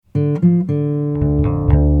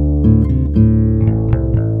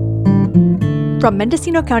From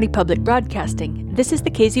Mendocino County Public Broadcasting, this is the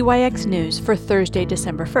KZYX News for Thursday,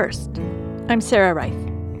 December 1st. I'm Sarah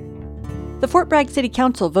Reith. The Fort Bragg City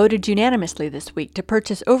Council voted unanimously this week to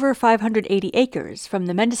purchase over 580 acres from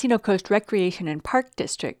the Mendocino Coast Recreation and Park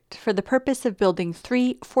District for the purpose of building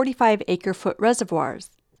 3 45-acre-foot reservoirs.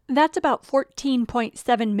 That's about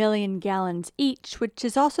 14.7 million gallons each, which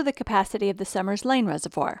is also the capacity of the Summers Lane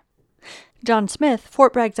Reservoir. John Smith,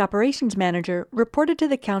 Fort Bragg's operations manager, reported to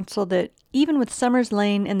the council that even with Summers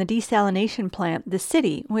Lane and the desalination plant, the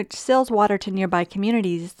city, which sells water to nearby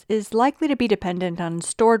communities, is likely to be dependent on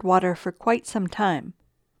stored water for quite some time.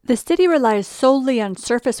 The city relies solely on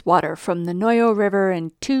surface water from the Noyo River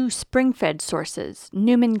and 2 spring-fed sources,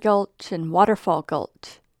 Newman Gulch and Waterfall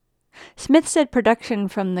Gulch. Smith said production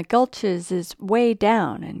from the gulches is way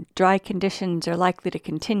down and dry conditions are likely to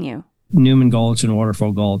continue. Newman Gulch and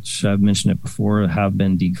Waterfall Gulch, I've mentioned it before, have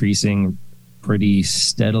been decreasing pretty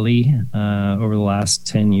steadily over the last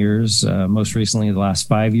 10 years. Most recently, the last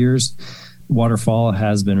 5 years, Waterfall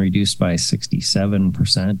has been reduced by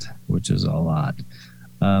 67%, which is a lot.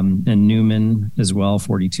 And Newman as well,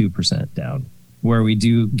 42% down. Where we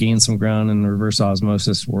do gain some ground in the reverse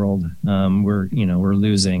osmosis world, we're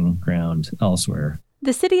losing ground elsewhere.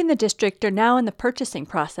 The city and the district are now in the purchasing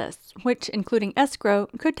process, which, including escrow,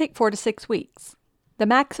 could take 4 to 6 weeks. The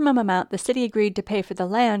maximum amount the city agreed to pay for the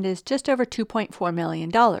land is just over $2.4 million.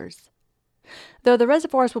 Though the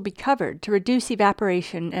reservoirs will be covered to reduce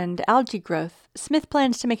evaporation and algae growth, Smith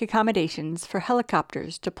plans to make accommodations for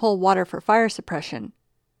helicopters to pull water for fire suppression.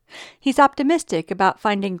 He's optimistic about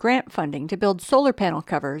finding grant funding to build solar panel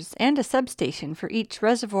covers and a substation for each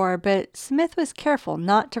reservoir, but Smith was careful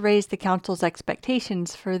not to raise the council's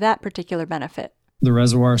expectations for that particular benefit. The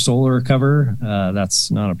reservoir solar cover,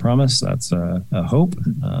 that's not a promise, that's a hope,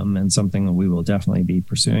 and something that we will definitely be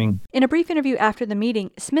pursuing. In a brief interview after the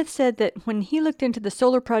meeting, Smith said that when he looked into the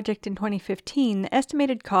solar project in 2015, the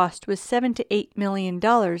estimated cost was $7 to $8 million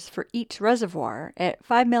for each reservoir, at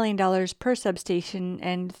 $5 million per substation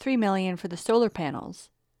and $3 million for the solar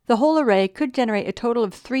panels. The whole array could generate a total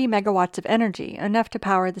of 3 megawatts of energy, enough to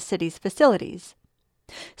power the city's facilities.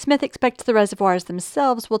 Smith expects the reservoirs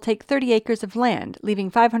themselves will take 30 acres of land, leaving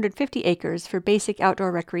 550 acres for basic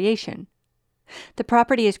outdoor recreation. The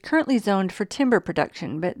property is currently zoned for timber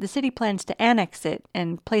production, but the city plans to annex it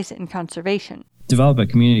and place it in conservation. Develop a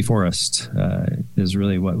community forest is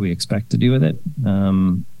really what we expect to do with it.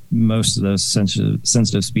 Most of those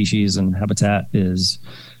sensitive species and habitat is,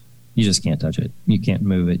 you just can't touch it. You can't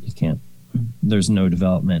move it. There's no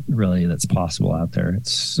development really that's possible out there.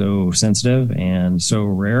 It's so sensitive and so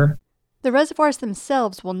rare. The reservoirs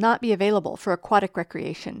themselves will not be available for aquatic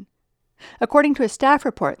recreation. According to a staff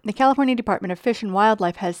report, the California Department of Fish and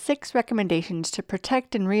Wildlife has 6 recommendations to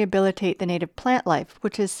protect and rehabilitate the native plant life,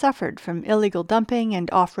 which has suffered from illegal dumping and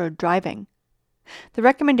off-road driving. The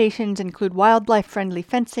recommendations include wildlife-friendly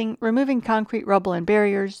fencing, removing concrete rubble and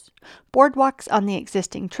barriers, boardwalks on the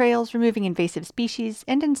existing trails, removing invasive species,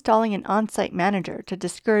 and installing an on-site manager to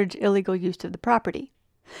discourage illegal use of the property.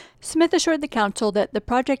 Smith assured the council that the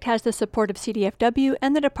project has the support of CDFW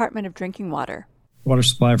and the Department of Drinking Water. Water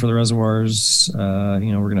supply for the reservoirs, we're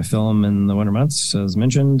going to fill them in the winter months, as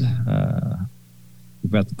mentioned.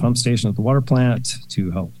 We've got the pump station at the water plant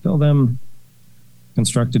to help fill them.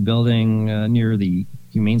 Constructed building near the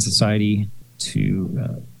Humane Society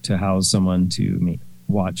to house someone to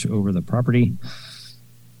watch over the property.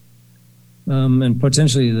 And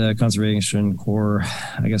potentially the Conservation Corps,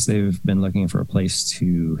 I guess they've been looking for a place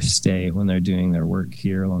to stay when they're doing their work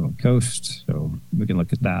here along the coast. So we can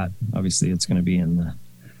look at that. Obviously, it's going to be in the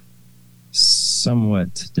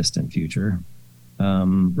somewhat distant future.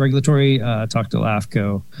 Regulatory, talked to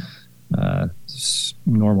LAFCO.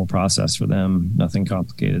 Normal process for them, nothing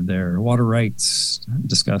complicated there. Water rights,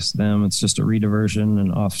 discussed them. It's just a rediversion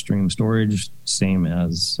and off-stream storage, same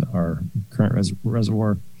as our current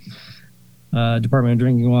reservoir. Department of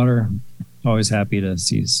Drinking Water, always happy to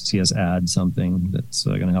see us add something that's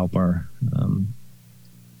going to help our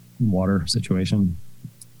water situation.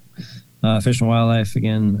 Fish and Wildlife,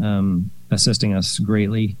 again, assisting us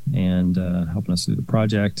greatly and helping us through the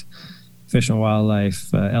project. Fish and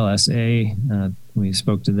Wildlife, LSA, we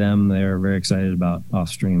spoke to them. They're very excited about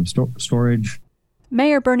off-stream storage.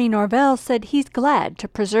 Mayor Bernie Norvell said he's glad to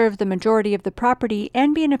preserve the majority of the property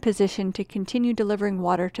and be in a position to continue delivering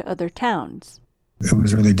water to other towns. It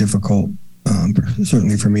was really difficult,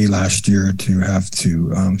 certainly for me last year, to have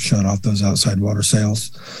to shut off those outside water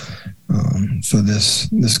sales. So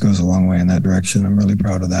this goes a long way in that direction. I'm really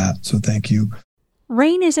proud of that. So thank you.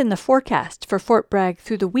 Rain is in the forecast for Fort Bragg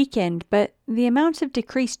through the weekend, but the amounts have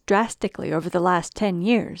decreased drastically over the last 10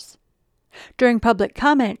 years. During public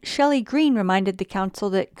comment, Shelley Green reminded the council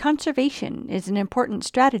that conservation is an important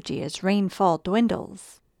strategy as rainfall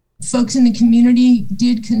dwindles. Folks in the community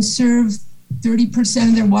did conserve 30%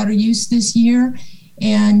 of their water use this year.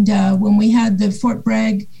 And when we had the Fort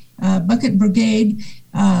Bragg Bucket Brigade,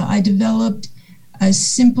 I developed a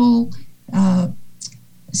simple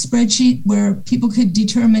spreadsheet where people could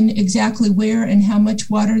determine exactly where and how much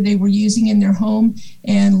water they were using in their home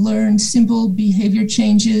and learn simple behavior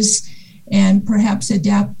changes and perhaps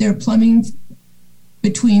adapt their plumbing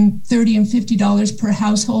between $30 and $50 per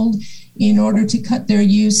household in order to cut their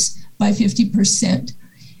use by 50%.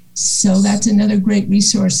 So that's another great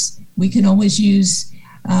resource we can always use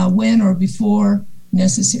when or before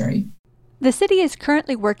necessary. The city is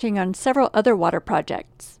currently working on several other water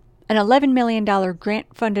projects. An $11 million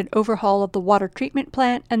grant-funded overhaul of the water treatment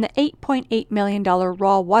plant and the $8.8 million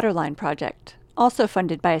raw water line project, also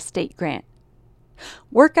funded by a state grant.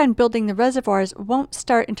 Work on building the reservoirs won't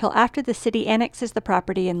start until after the city annexes the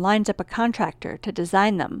property and lines up a contractor to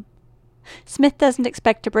design them. Smith doesn't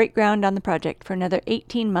expect to break ground on the project for another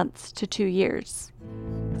 18 months to 2 years.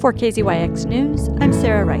 For KZYX News, I'm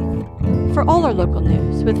Sarah Reith. For all our local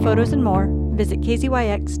news, with photos and more, visit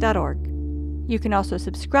kzyx.org. You can also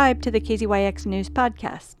subscribe to the KZYX News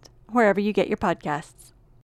podcast, wherever you get your podcasts.